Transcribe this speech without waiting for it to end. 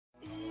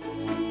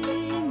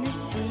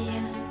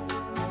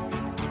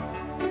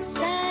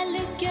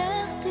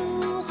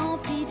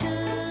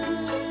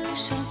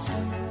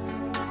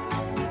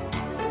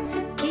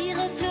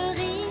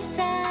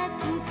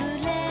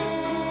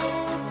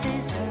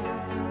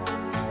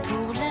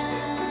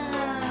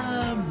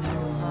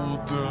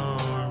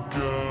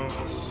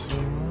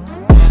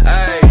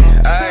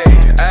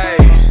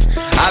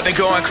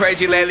been going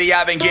crazy lately,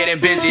 I've been getting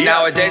busy.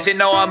 Nowadays they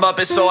know I'm up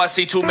and so I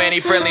see too many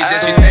friendlies.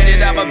 And she said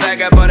that I'm a bad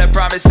guy, but I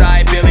promise I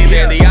ain't Billy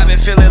lately. I've been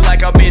feeling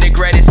like I'll be the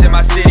greatest in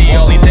my city.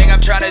 Only thing I'm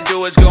trying to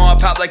do is go on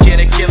pop like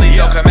an Achilles.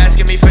 Don't come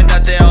asking me for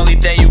nothing, only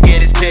thing you get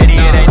is pity.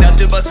 It ain't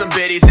nothing but some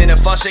biddies in a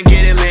function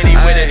getting litty.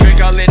 With a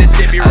drink all in a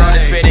sippy,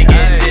 rolling, spitting,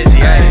 getting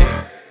dizzy.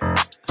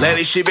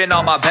 Lately she been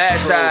on my bad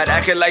side,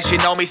 acting like she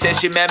know me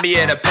since she met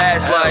me in a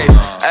past life.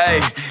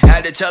 Ayy,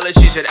 had to tell her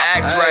she should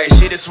act right.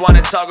 She just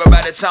wanna talk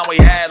about the time we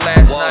had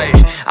last night.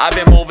 I've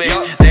been moving,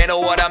 they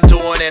know what I'm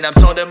doing, and I'm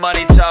told that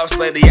money talks.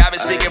 Lately I've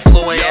been speaking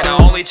fluent, and I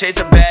only chase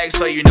a bag,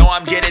 so you know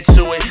I'm getting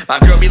to it. My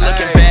girl be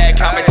looking bad,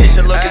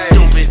 competition looking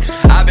stupid.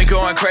 I've been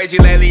going crazy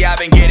lately, I've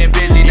been getting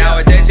busy.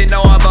 Nowadays they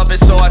know I'm up and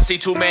so I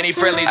see too many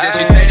friendlies. And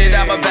she said that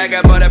I'm a bad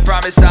guy, but I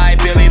promise I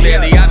ain't Billy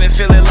lately. I've been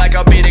feeling like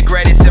I'll be the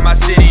greatest in my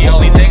city.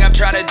 Only thing I'm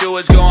trying to do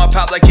is go on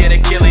pop like an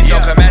Achilles.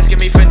 Don't come asking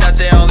me for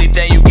nothing, only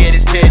thing you get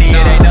is pity.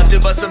 It ain't nothing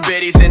but some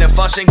biddies in a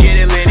function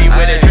getting litty.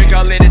 With a drink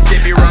all in a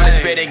sippy, rolling,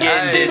 spitting,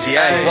 getting dizzy.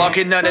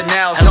 Walking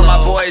unannounced, tell my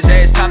boys,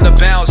 hey, it's time to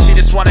bounce. She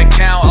just wanna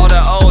count all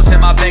the O's in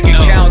my bank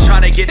account.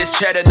 Trying to get this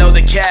cheddar, know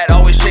the cat,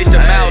 always chase the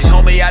mouse.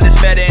 Homie, I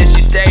just met her and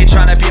she stayed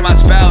trying to be my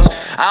spouse.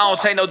 I don't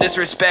take no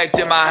disrespect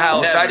in my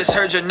house. I just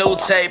heard your new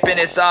tape and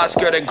it's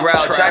Oscar the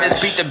Grouch. I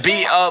just beat the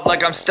beat up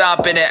like I'm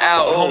stomping it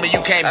out. Homie,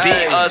 you can't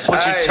beat us,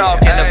 what you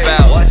talking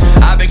about?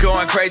 I've been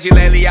going crazy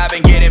lately, I've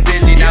been getting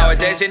busy.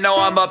 Nowadays they know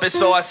I'm up and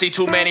so I see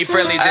too many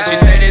friendlies. And she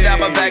said that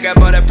I'm a bad guy,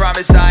 but I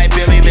promise I ain't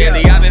Billy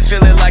lately. I've been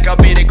feeling like I'll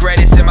be the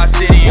greatest in my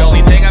city.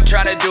 Only thing I'm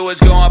trying to do is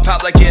go on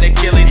pop like an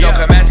Achilles. Don't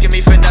come asking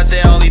me for nothing,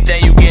 only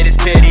thing you get is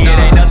pity. It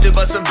ain't nothing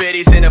but some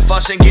biddies in a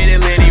function getting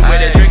litty.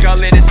 With a drink all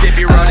in a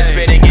sippy, rolling,